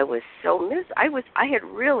work. I was so I had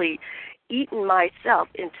really eaten myself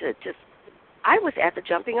into I was at the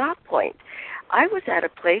jumping off point. I was at a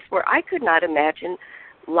place where I could not imagine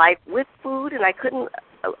life with food, and I couldn't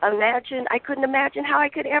imagine how I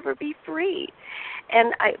could ever be free.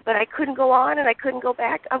 But I couldn't go on, and I couldn't go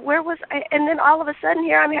back. Where was I? And then all of a sudden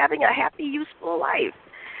here I'm having a happy, useful life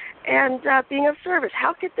and being of service.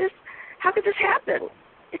 How could this happen?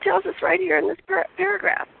 It tells us right here in this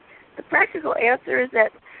paragraph. The practical answer is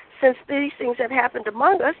that since these things have happened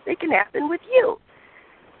among us, they can happen with you.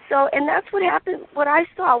 So, and that's what happened, what I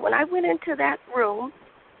saw when I went into that room,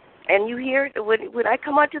 and you hear, when I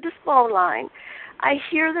come onto this phone line, I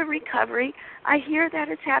hear the recovery. I hear that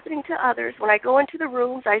it's happening to others. When I go into the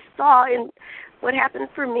rooms, I saw in what happened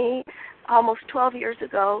for me almost 12 years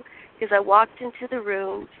ago is I walked into the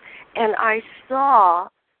rooms, and I saw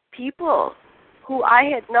people who I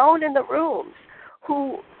had known in the rooms,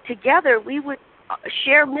 who together we would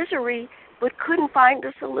share misery but couldn't find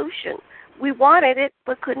a solution. We wanted it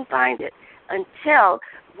but couldn't find it until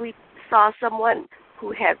we saw someone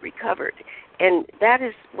who had recovered. And that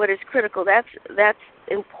is what is critical. That's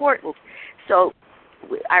important. So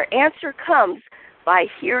our answer comes by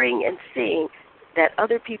hearing and seeing that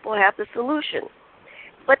other people have the solution.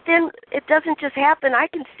 But then it doesn't just happen. I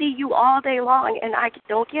can see you all day long and I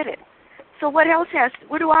don't get it. So what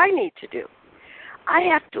do I need to do? I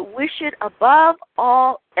have to wish it above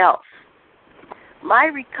all else. My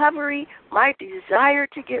recovery, my desire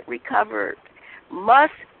to get recovered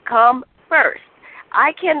must come first.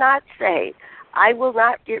 I cannot say I will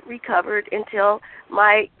not get recovered until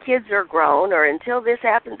my kids are grown or until this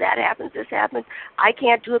happens, that happens, this happens. I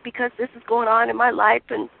can't do it because this is going on in my life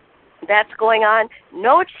and that's going on.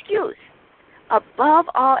 No excuse. Above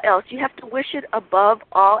all else, you have to wish it above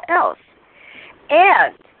all else.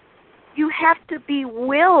 And you have to be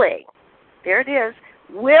willing, there it is,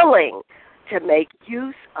 willing to make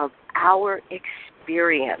use of our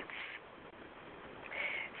experience.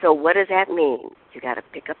 So what does that mean? You got to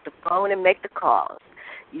pick up the phone and make the calls.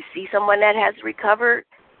 You see someone that has recovered,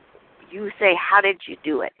 you say, how did you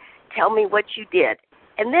do it? Tell me what you did.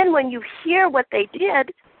 And then when you hear what they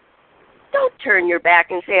did, don't turn your back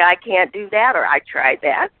and say, I can't do that or I tried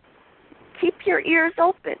that. Keep your ears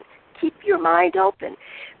open. Keep your mind open.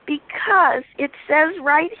 Because it says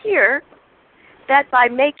right here that by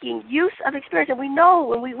making use of experience, and we know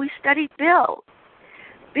when we studied Bill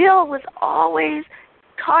was always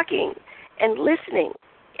talking and listening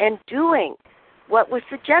and doing what was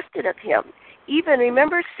suggested of him. Even,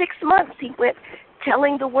 remember, 6 months he went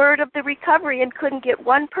telling the word of the recovery and couldn't get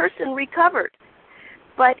one person recovered.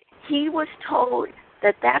 But he was told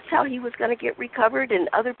that that's how he was going to get recovered, and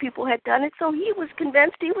other people had done it, so he was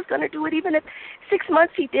convinced he was going to do it. Even at 6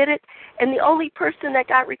 months he did it, and the only person that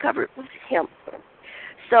got recovered was him.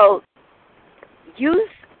 So use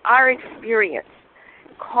our experience.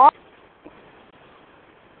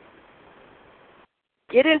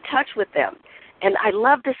 Get in touch with them. And I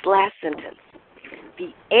love this last sentence.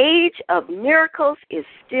 The age of miracles is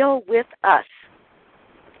still with us,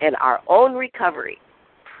 and our own recovery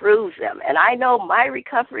proves them. And I know my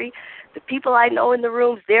recovery, the people I know in the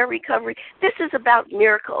rooms, their recovery. This is about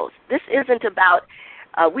miracles. This isn't about,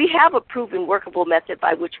 we have a proven workable method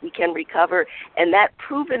by which we can recover, and that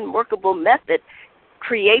proven workable method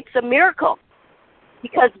creates a miracle.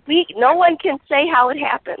 Because no one can say how it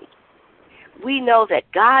happens. We know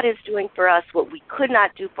that God is doing for us what we could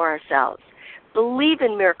not do for ourselves. Believe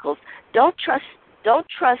in miracles. Don't trust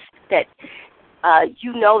that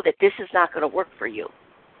you know that this is not going to work for you.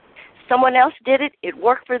 Someone else did it. It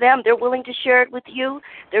worked for them. They're willing to share it with you.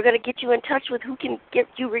 They're going to get you in touch with who can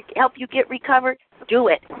help you get recovered. Do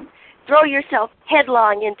it. Throw yourself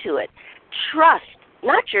headlong into it. Trust,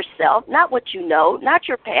 not yourself, not what you know, not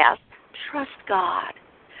your past. Trust God.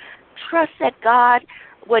 Trust that God,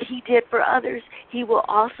 what he did for others, he will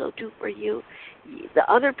also do for you.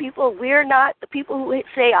 The other people, we're not, the people who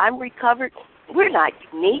say, I'm recovered, we're not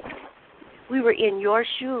unique. We were in your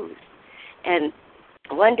shoes. And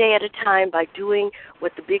one day at a time, by doing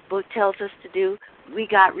what the big book tells us to do, we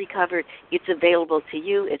got recovered. It's available to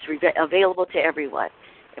you. It's available to everyone.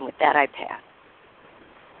 And with that, I pass.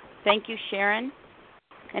 Thank you, Sharon.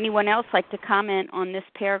 Anyone else like to comment on this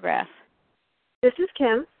paragraph? This is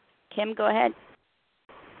Kim. Kim, go ahead.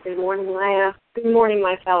 Good morning, Leah. Good morning,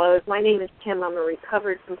 my fellows. My name is Kim. I'm a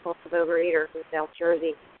recovered compulsive overeater from South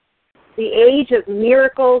Jersey. The age of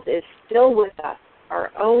miracles is still with us.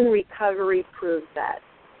 Our own recovery proves that.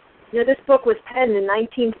 This book was penned in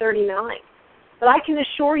 1939, but I can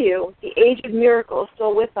assure you the age of miracles is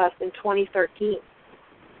still with us in 2013.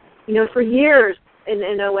 For years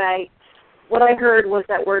in OA, what I heard was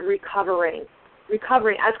that word recovering.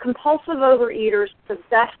 Recovering. As compulsive overeaters, the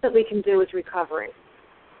best that we can do is recovering.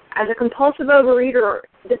 As a compulsive overeater,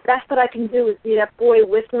 the best that I can do is be that boy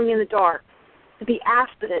whistling in the dark, to be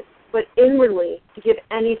abstinent, but inwardly to give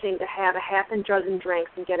anything to have a half a dozen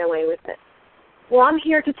drinks and get away with it. Well, I'm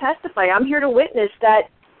here to testify. I'm here to witness that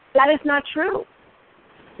that is not true.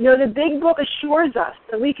 The big book assures us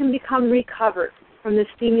that we can become recovered from this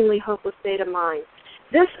seemingly hopeless state of mind.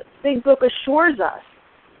 This big book assures us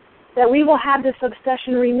that we will have this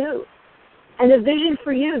obsession removed. And the vision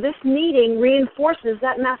for you, this meeting reinforces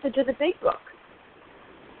that message of the big book.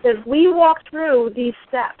 That if we walk through these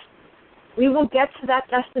steps, we will get to that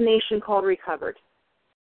destination called recovered.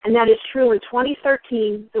 And that is true in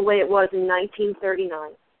 2013 the way it was in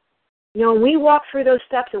 1939. When we walk through those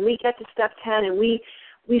steps and we get to step 10 and we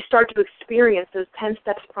start to experience those 10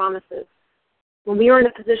 steps promises, when we are in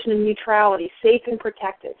a position of neutrality, safe and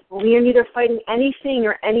protected, when we are neither fighting anything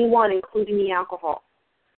or anyone, including the alcohol,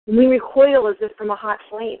 when we recoil as if from a hot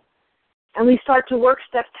flame, and we start to work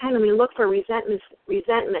step 10 and we look for resentment,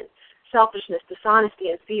 selfishness, dishonesty,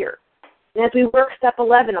 and fear. And as we work step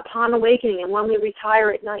 11, upon awakening and when we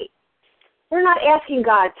retire at night, we're not asking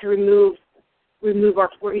God to remove our,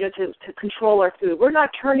 to control our food. We're not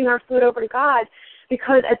turning our food over to God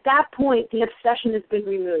because at that point the obsession has been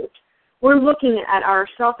removed. We're looking at our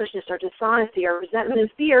selfishness, our dishonesty, our resentment and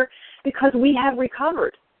fear because we have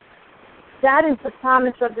recovered. That is the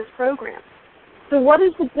promise of this program. So what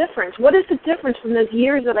is the difference? What is the difference from those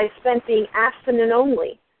years that I spent being abstinent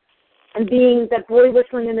only and being that boy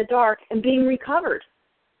whistling in the dark and being recovered?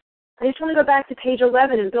 I just want to go back to page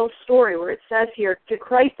 11 in Bill's story where it says here, to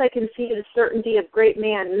Christ I concede the certainty of great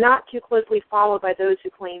man, not too closely followed by those who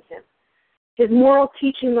claimed him. His moral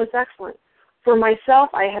teaching was excellent. For myself,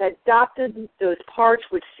 I had adopted those parts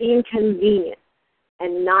which seemed convenient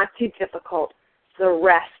and not too difficult. The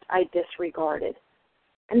rest I disregarded.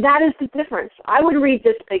 And that is the difference. I would read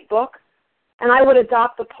this big book, and I would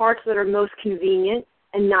adopt the parts that are most convenient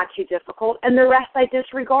and not too difficult, and the rest I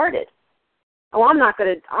disregarded. Oh, I'm not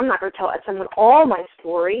going to tell someone all my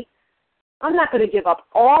story. I'm not going to give up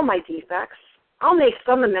all my defects. I'll make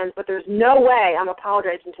some amends, but there's no way I'm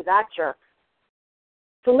apologizing to that jerk.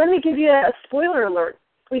 So let me give you a spoiler alert.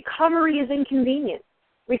 Recovery is inconvenient.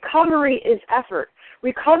 Recovery is effort.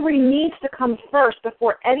 Recovery needs to come first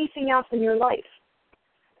before anything else in your life.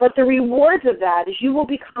 But the rewards of that is you will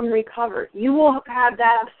become recovered. You will have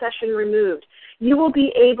that obsession removed. You will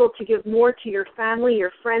be able to give more to your family,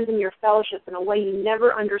 your friends, and your fellowship in a way you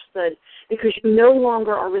never understood because you no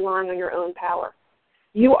longer are relying on your own power.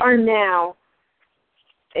 You are now,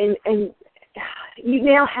 and you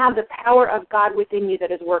now have the power of God within you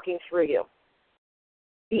that is working through you.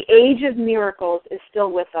 The age of miracles is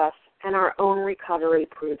still with us, and our own recovery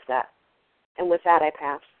proves that. And with that, I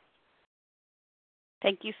pass.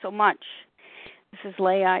 Thank you so much. This is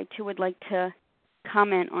Leah. I, too, would like to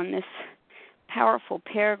comment on this powerful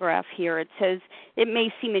paragraph here. It says, it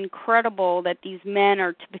may seem incredible that these men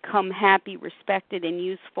are to become happy, respected, and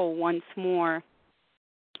useful once more.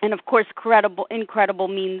 And, of course, incredible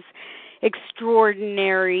means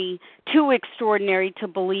extraordinary, too extraordinary to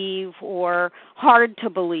believe or hard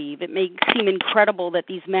to believe. It may seem incredible that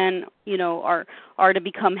these men, are to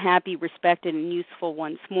become happy, respected, and useful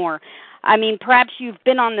once more. I mean, perhaps you've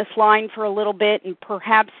been on this line for a little bit, and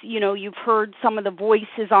perhaps, you've heard some of the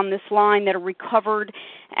voices on this line that are recovered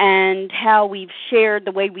and how we've shared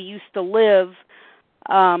the way we used to live,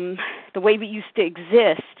 the way we used to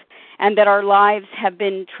exist, and that our lives have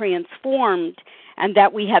been transformed, and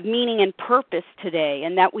that we have meaning and purpose today,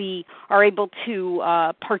 and that we are able to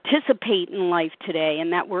participate in life today,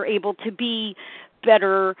 and that we're able to be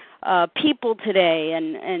better people today,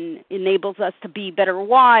 and enables us to be better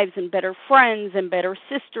wives and better friends and better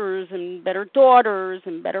sisters and better daughters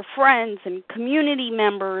and better friends and community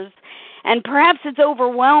members. And perhaps it's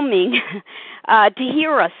overwhelming to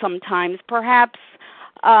hear us sometimes. Perhaps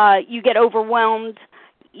you get overwhelmed,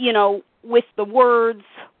 with the words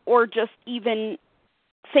or just even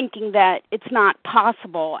thinking that it's not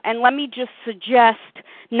possible. And let me just suggest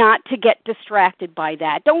not to get distracted by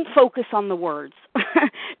that. Don't focus on the words.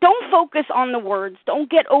 Don't focus on the words. Don't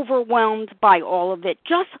get overwhelmed by all of it.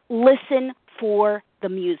 Just listen for the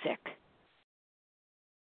music.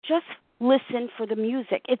 Just listen for the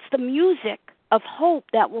music. It's the music of hope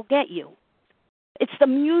that will get you. It's the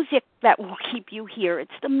music that will keep you here.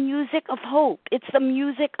 It's the music of hope. It's the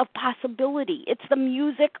music of possibility. It's the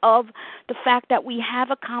music of the fact that we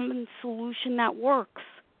have a common solution that works.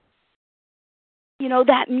 You know,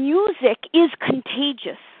 that music is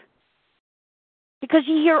contagious because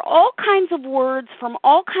you hear all kinds of words from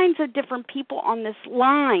all kinds of different people on this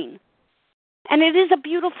line, and it is a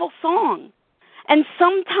beautiful song. And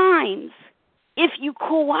sometimes, if you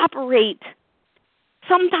cooperate,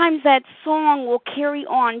 sometimes that song will carry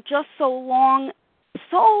on just so long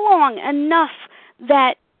enough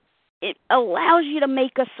that it allows you to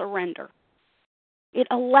make a surrender. It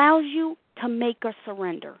allows you to make a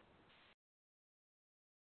surrender.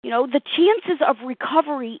 You know, the chances of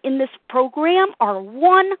recovery in this program are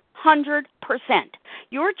 100%.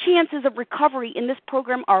 Your chances of recovery in this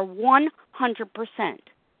program are 100%.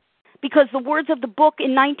 Because the words of the book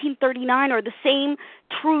in 1939 are the same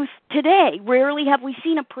truth today. Rarely have we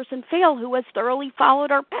seen a person fail who has thoroughly followed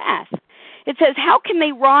our path. It says, how can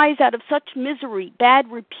they rise out of such misery, bad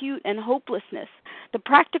repute, and hopelessness? The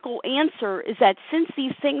practical answer is that since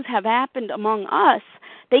these things have happened among us,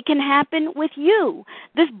 they can happen with you.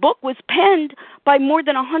 This book was penned by more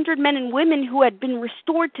than 100 men and women who had been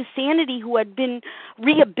restored to sanity, who had been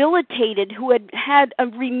rehabilitated, who had had a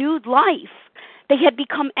renewed life. They had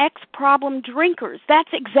become ex-problem drinkers. That's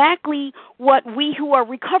exactly what we who are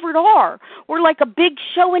recovered are. We're like a big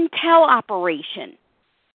show-and-tell operation.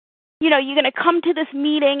 You know, you're going to come to this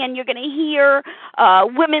meeting and you're going to hear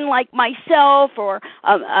women like myself or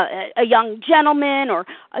a young gentleman or,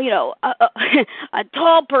 you know, a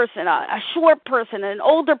tall person, a short person, an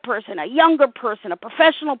older person, a younger person, a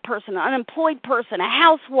professional person, an unemployed person, a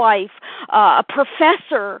housewife, a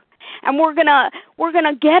professor. And we're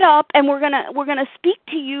gonna get up and we're gonna speak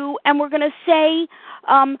to you and we're gonna say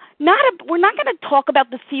we're not gonna talk about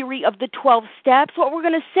the theory of the 12 steps. What we're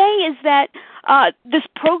gonna say is that this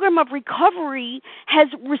program of recovery has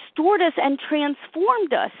restored us and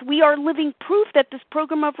transformed us. We are living proof that this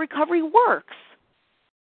program of recovery works.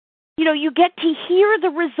 You know, you get to hear the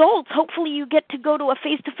results. Hopefully you get to go to a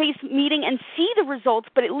face-to-face meeting and see the results,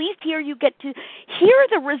 but at least here you get to hear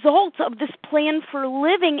the results of this plan for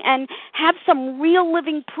living and have some real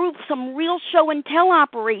living proof, some real show-and-tell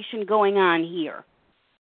operation going on here.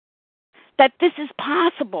 That this is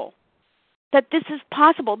possible. That this is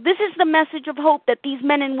possible. This is the message of hope that these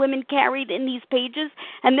men and women carried in these pages,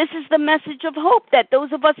 and this is the message of hope that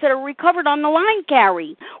those of us that are recovered on the line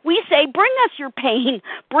carry. We say, bring us your pain,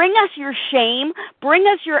 bring us your shame, bring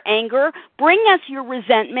us your anger, bring us your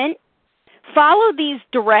resentment. Follow these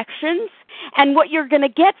directions, and what you're going to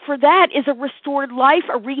get for that is a restored life,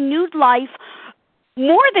 a renewed life,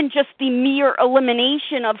 more than just the mere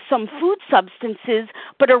elimination of some food substances,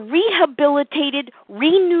 but a rehabilitated,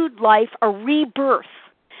 renewed life, a rebirth.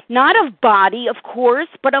 Not of body, of course,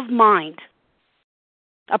 but of mind.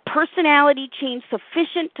 A personality change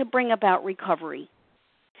sufficient to bring about recovery.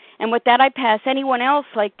 And with that, I pass. Anyone else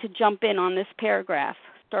like to jump in on this paragraph?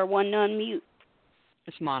 Star 1 to unmute.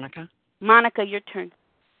 It's Monica. Monica, your turn.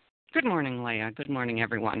 Good morning, Leah. Good morning,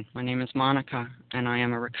 everyone. My name is Monica, and I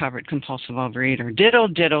am a recovered compulsive overeater. Ditto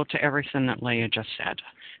to everything that Leah just said.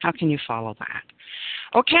 How can you follow that?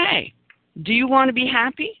 Okay. Do you want to be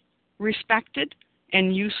happy, respected,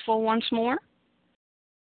 and useful once more?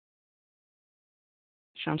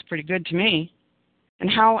 Sounds pretty good to me. And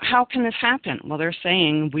how can this happen? Well, they're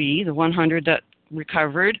saying we, the 100 that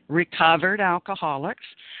recovered alcoholics,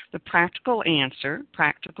 the practical answer,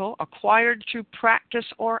 practical, acquired through practice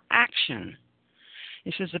or action.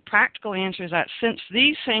 It says the practical answer is that since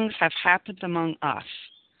these things have happened among us,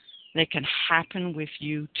 they can happen with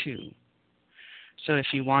you too. So if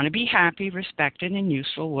you want to be happy, respected, and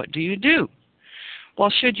useful, what do?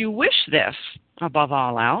 Well, should you wish this above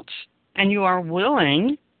all else, and you are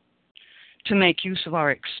willing to make use of our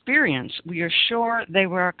experience, we are sure they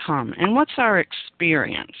will come. And what's our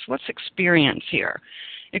experience? What's experience here?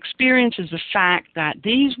 Experience is the fact that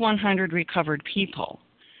these 100 recovered people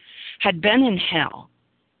had been in hell,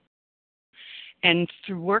 and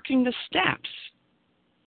through working the steps,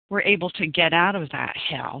 were able to get out of that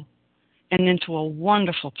hell and into a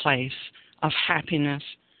wonderful place of happiness,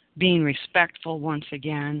 being respectful once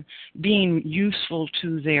again, being useful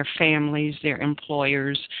to their families, their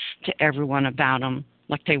employers, to everyone about them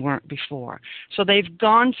like they weren't before. So they've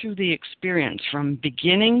gone through the experience from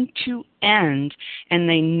beginning to end, and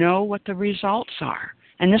they know what the results are.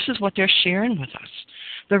 And this is what they're sharing with us.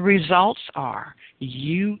 The results are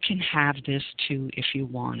you can have this too if you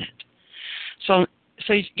want it. So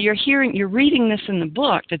So you're reading this in the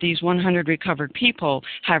book, that these 100 recovered people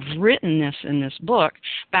have written this in this book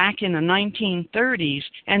back in the 1930s,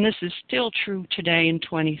 and this is still true today in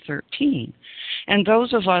 2013. And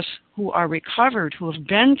those of us who are recovered, who have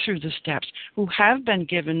been through the steps, who have been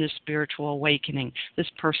given this spiritual awakening, this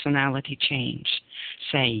personality change,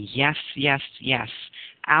 say yes, yes, yes.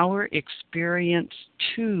 Our experience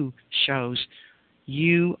too shows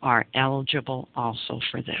you are eligible also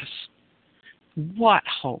for this. What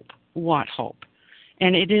hope, what hope.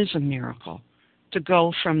 And it is a miracle to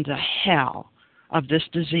go from the hell of this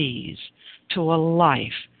disease to a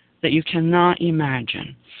life that you cannot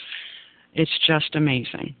imagine. It's just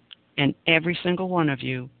amazing. And every single one of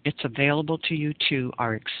you, it's available to you too.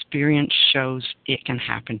 Our experience shows it can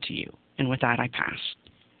happen to you. And with that, I pass.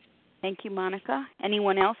 Thank you, Monica.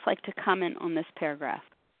 Anyone else like to comment on this paragraph?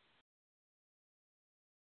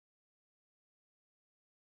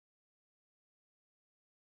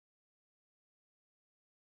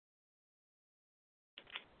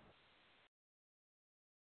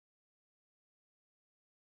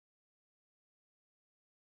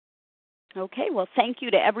 Okay, well, thank you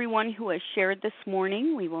to everyone who has shared this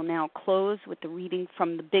morning. We will now close with the reading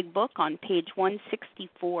from the Big Book on page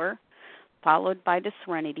 164, followed by the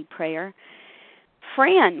Serenity Prayer.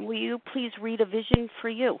 Fran, will you please read A Vision for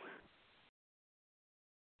You?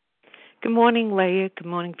 Good morning, Leah. Good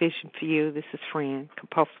morning, Vision for You. This is Fran,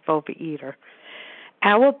 compulsive overeater.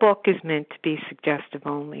 Our book is meant to be suggestive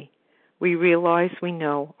only. We realize we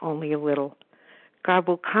know only a little. God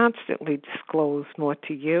will constantly disclose more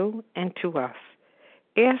to you and to us.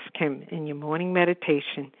 Ask Him in your morning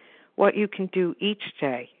meditation what you can do each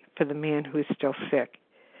day for the man who is still sick.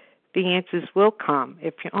 The answers will come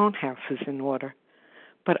if your own house is in order.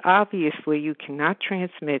 But obviously you cannot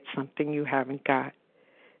transmit something you haven't got.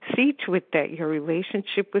 See to it that your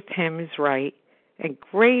relationship with Him is right, and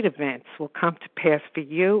great events will come to pass for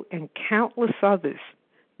you and countless others.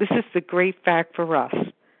 This is the great fact for us.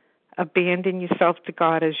 Abandon yourself to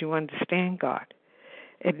God as you understand God.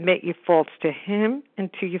 Admit your faults to Him and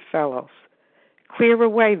to your fellows. Clear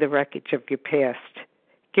away the wreckage of your past.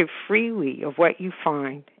 Give freely of what you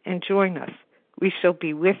find and join us. We shall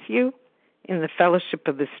be with you in the fellowship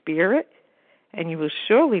of the Spirit, and you will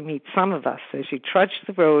surely meet some of us as you trudge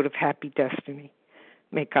the road of happy destiny.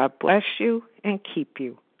 May God bless you and keep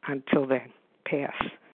you. Until then, pass.